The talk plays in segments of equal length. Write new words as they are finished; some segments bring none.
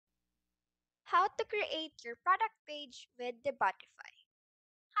How to create your product page with Debutify.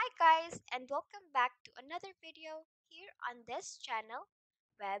 Hi guys, and welcome back to another video here on this channel,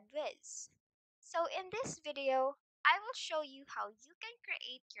 Whizz. So in this video, I will show you how you can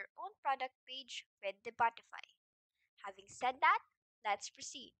create your own product page with Debutify. Having said that, let's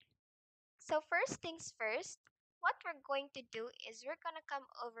proceed. So first things first, what we're going to do is we're gonna come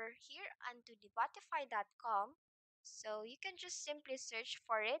over here onto debutify.com. So you can just simply search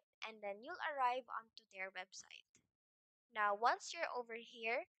for it and then you'll arrive onto their website. Now once you're over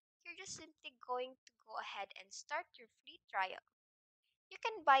here, you're just simply going to go ahead and start your free trial. You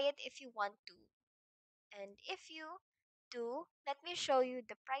can buy it if you want to. And if you do, let me show you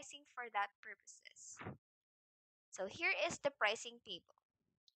the pricing for that purposes. So here is the pricing table.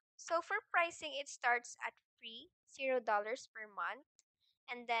 So for pricing, it starts at free, $0 per month,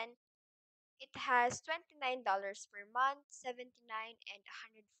 and then it has $29 per month, 79 and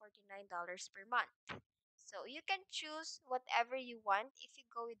 $149 per month. So you can choose whatever you want. If you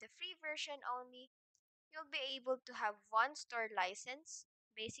go with the free version only, you'll be able to have one store license,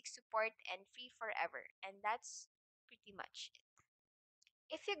 basic support, and free forever. And that's pretty much it.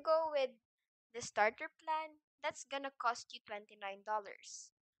 If you go with the starter plan, that's gonna cost you $29.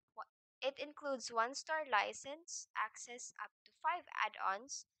 It includes one store license, access up to 5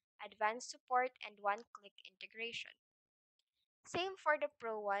 add-ons, advanced support, and one-click integration. Same for the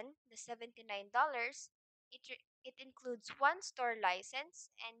Pro one, the $79. It includes one store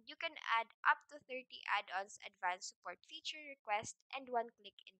license, and you can add up to 30 add-ons, advanced support feature request, and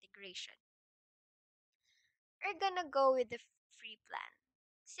one-click integration. We're gonna go with the free plan.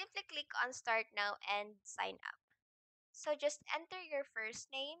 Simply click on Start Now and sign up. So just enter your first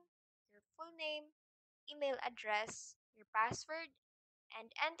name, your full name, email address, your password, and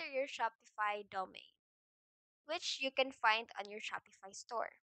enter your Shopify domain, which you can find on your Shopify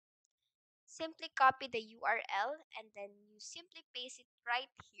store. Simply copy the URL and then you simply paste it right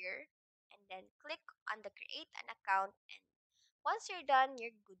here and then click on the create an account, and once you're done,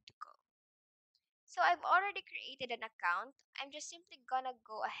 you're good to go. So I've already created an account. I'm just simply gonna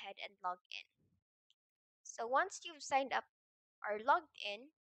go ahead and log in. So once you've signed up or logged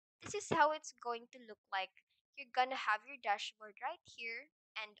in, this is how it's going to look like. You're gonna have your dashboard right here,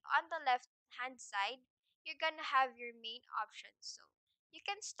 and on the left hand side, you're gonna have your main options. So you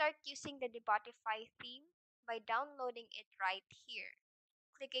can start using the Debutify theme by downloading it right here,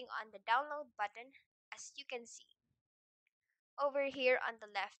 clicking on the download button. As you can see over here on the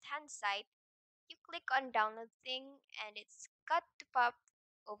left hand side, you click on download thing and it's got to pop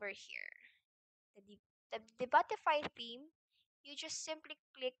over here. The Debutify theme, you just simply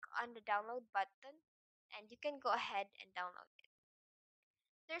click on the download button and you can go ahead and download it.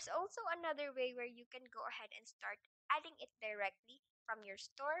 There's also another way where you can go ahead and start adding it directly from your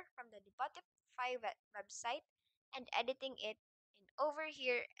store, from the Debutify website, and editing it in over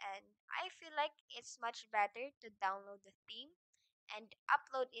here. And I feel like it's much better to download the theme and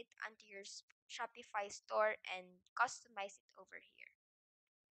upload it onto your Shopify store and customize it over here.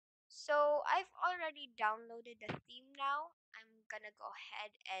 So I've already downloaded the theme now. I'm gonna go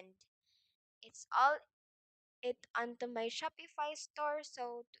ahead and it's all it onto my Shopify store.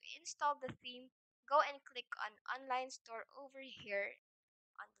 So to install the theme, go and click on online store over here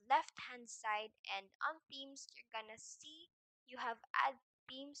on the left hand side, and on themes you're gonna see you have add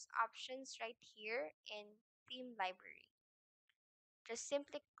themes options right here in theme library. Just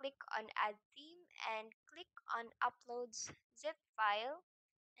simply click on add theme and click on uploads zip file,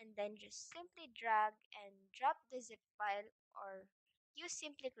 and then just simply drag and drop the zip file, or you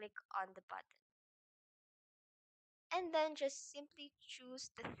simply click on the button. And then just simply choose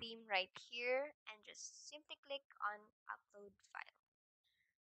the theme right here and just simply click on upload file.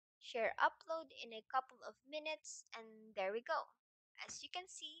 Share upload in a couple of minutes, and there we go. As you can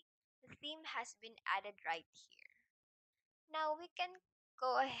see, the theme has been added right here. Now we can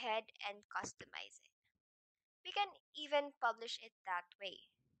go ahead and customize it. We can even publish it that way.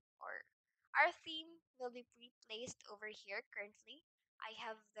 Or our theme will be replaced over here currently. I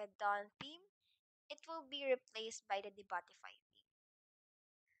have the Dawn theme. It will be replaced by the Debutify theme.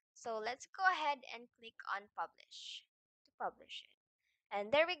 So let's go ahead and click on publish to publish it. And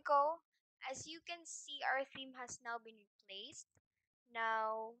there we go. As you can see, our theme has now been replaced.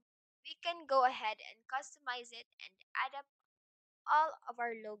 Now we can go ahead and customize it and add up all of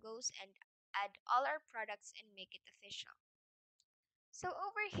our logos and add all our products and make it official. So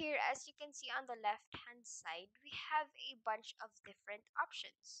over here, as you can see on the left hand side, we have a bunch of different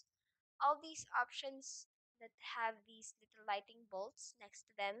options. All these options that have these little lighting bolts next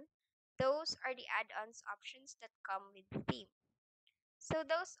to them, those are the add-ons options that come with the theme. So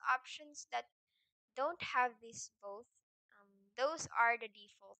those options that don't have these both, those are the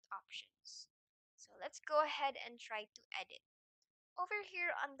default options. So let's go ahead and try to edit. Over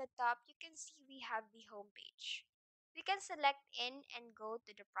here on the top, you can see we have the home page. We can select in and go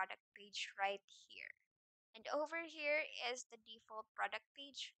to the product page right here. And over here is the default product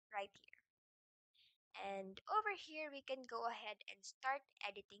page right here. And over here, we can go ahead and start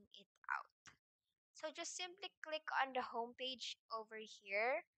editing it out. So just simply click on the home page over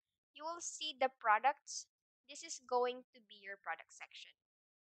here. You will see the products. This is going to be your product section.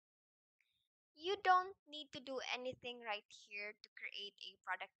 You don't need to do anything right here to create a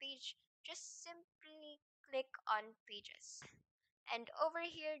product page. Just simply click on pages. And over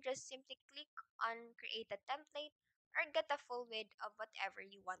here, just simply click on create a template or get a full width of whatever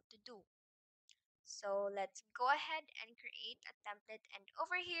you want to do. So let's go ahead and create a template, and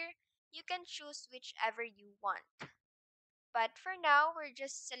over here, you can choose whichever you want. But for now, we're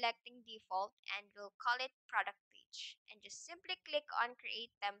just selecting default and we'll call it product page. And just simply click on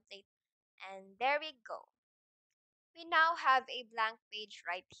create template, and there we go. We now have a blank page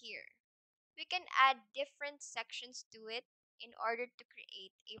right here. We can add different sections to it in order to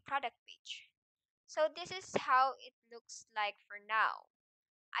create a product page. So this is how it looks like for now.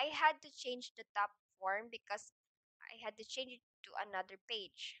 I had to change the top form because I had to change it to another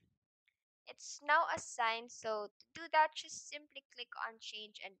page. It's now assigned, so to do that, just simply click on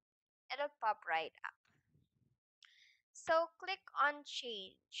change and it'll pop right up. So click on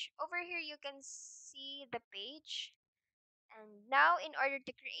change. Over here you can see the page. And now in order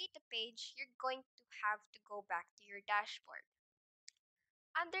to create a page, you're going to have to go back to your dashboard.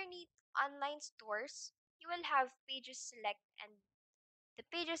 Underneath online stores, you will have pages select and the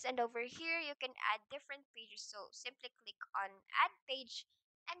pages, and over here you can add different pages, so simply click on add page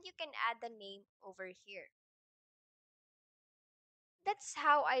and you can add the name over here. That's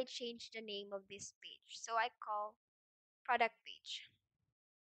how I changed the name of this page, so I call product page.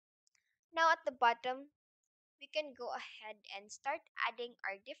 Now at the bottom, we can go ahead and start adding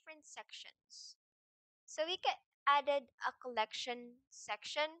our different sections. So we can added a collection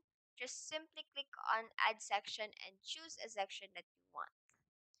section. Just simply click on add section and choose a section that you want.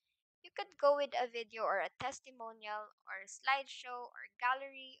 You could go with a video or a testimonial or a slideshow or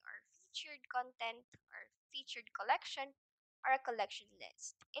gallery or featured content or featured collection or a collection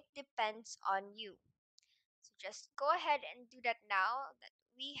list. It depends on you. So just go ahead and do that now that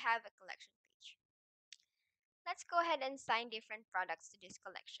we have a collection page. Let's go ahead and assign different products to this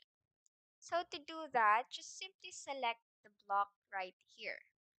collection. So to do that, just simply select the block right here.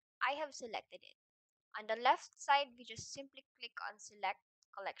 I have selected it. On the left side, we just simply click on select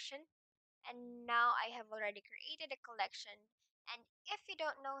collection. And now I have already created a collection. And if you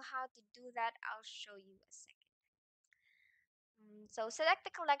don't know how to do that, I'll show you a second. So select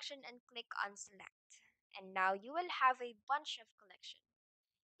the collection and click on select. And now you will have a bunch of collection.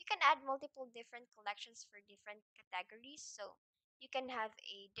 You can add multiple different collections for different categories. So you can have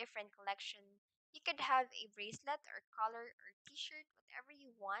a different collection. You could have a bracelet or collar or t-shirt, whatever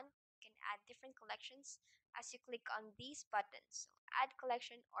you want. You can add different collections as you click on these buttons. So add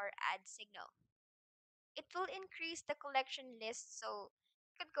collection or add signal. It will increase the collection list, so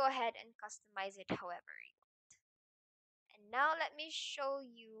you could go ahead and customize it however you want. And now let me show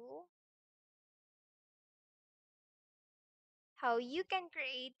you how you can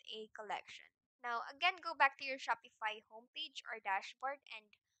create a collection. Now again, go back to your Shopify homepage or dashboard, and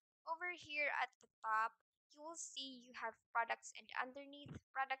over here at the top, you will see you have products, and underneath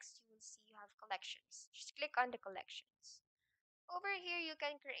products, you will see you have collections. Just click on the collections. Over here, you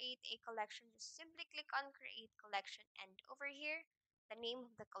can create a collection. Just simply click on create collection, and over here, the name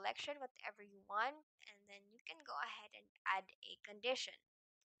of the collection, whatever you want, and then you can go ahead and add a condition.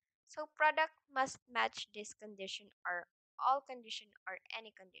 So product must match this condition or all condition or any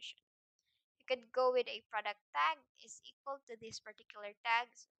condition. You could go with a product tag is equal to this particular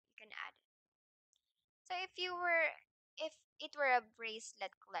tag, so you can add it. So if it were a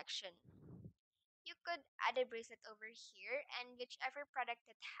bracelet collection, you could add a bracelet over here, and whichever product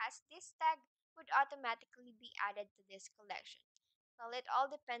that has this tag would automatically be added to this collection. Well, it all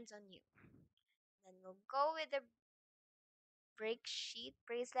depends on you. Then we'll go with the break sheet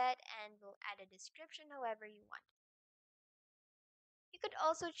bracelet and we'll add a description however you want. You could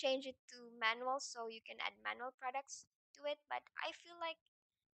also change it to manual, so you can add manual products to it, but I feel like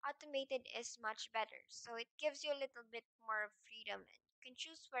automated is much better. So it gives you a little bit more of freedom, and you can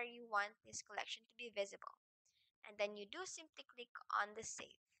choose where you want this collection to be visible. And then you do simply click on the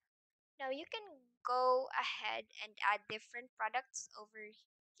save. Now you can go ahead and add different products over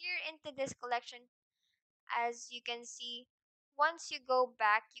here into this collection. As you can see, once you go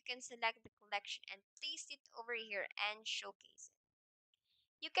back, you can select the collection and place it over here and showcase it.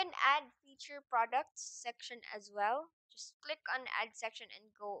 You can add feature products section as well. Just click on add section and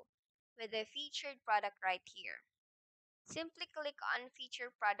go with the featured product right here. Simply click on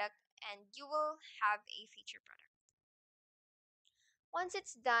feature product and you will have a feature product. Once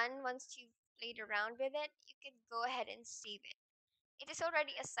it's done, once you've played around with it, you can go ahead and save it. It is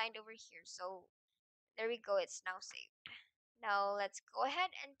already assigned over here, so there we go, it's now saved. Now let's go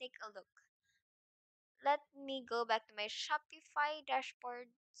ahead and take a look. Let me go back to my Shopify dashboard.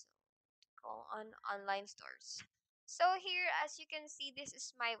 So go on online stores. So here, as you can see, this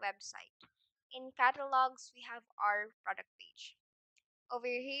is my website. In catalogs, we have our product page. Over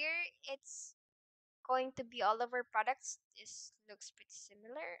here, it's going to be all of our products. This looks pretty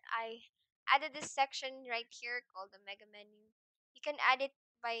similar. I added this section right here called the mega menu. You can add it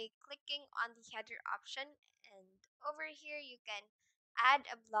by clicking on the header option, and over here you can add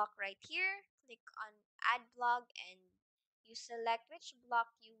a block right here. Click on add block and you select which block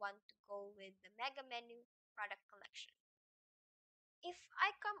you want to go with the mega menu product collection. If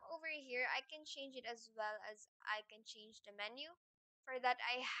I come over here, I can change it as well as I can change the menu. For that,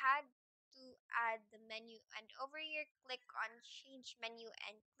 I had to add the menu, and over here, click on change menu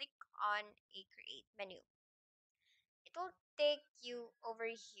and click on a create menu. It will take you over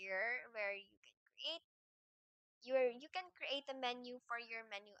here where you can create a menu for your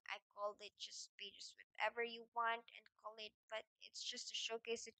menu. I called it just pages, whatever you want and call it, but it's just to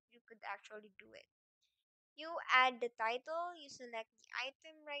showcase that you could actually do it. You add the title, you select the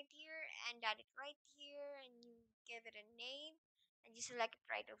item right here and add it right here, and you give it a name, and you select it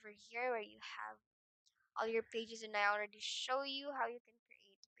right over here where you have all your pages, and I already show you how you can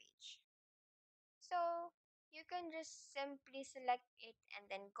create a page. So you can just simply select it and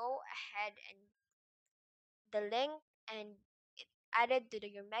then go ahead and the link and it added to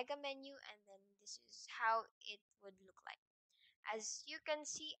your mega menu, and then this is how it would look like. As you can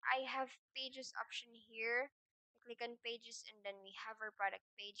see, I have pages option here. Click on pages and then we have our product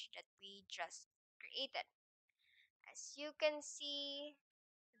page that we just created. As you can see,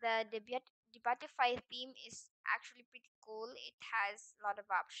 the Debutify theme is actually pretty cool. It has a lot of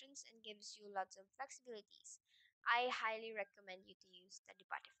options and gives you lots of flexibilities. I highly recommend you to use the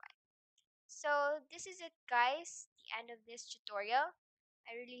Debutify. So this is it, guys, the end of this tutorial.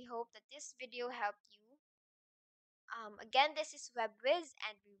 I really hope that this video helped you. Again, this is WebWiz,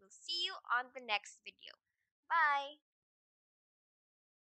 and we will see you on the next video. Bye!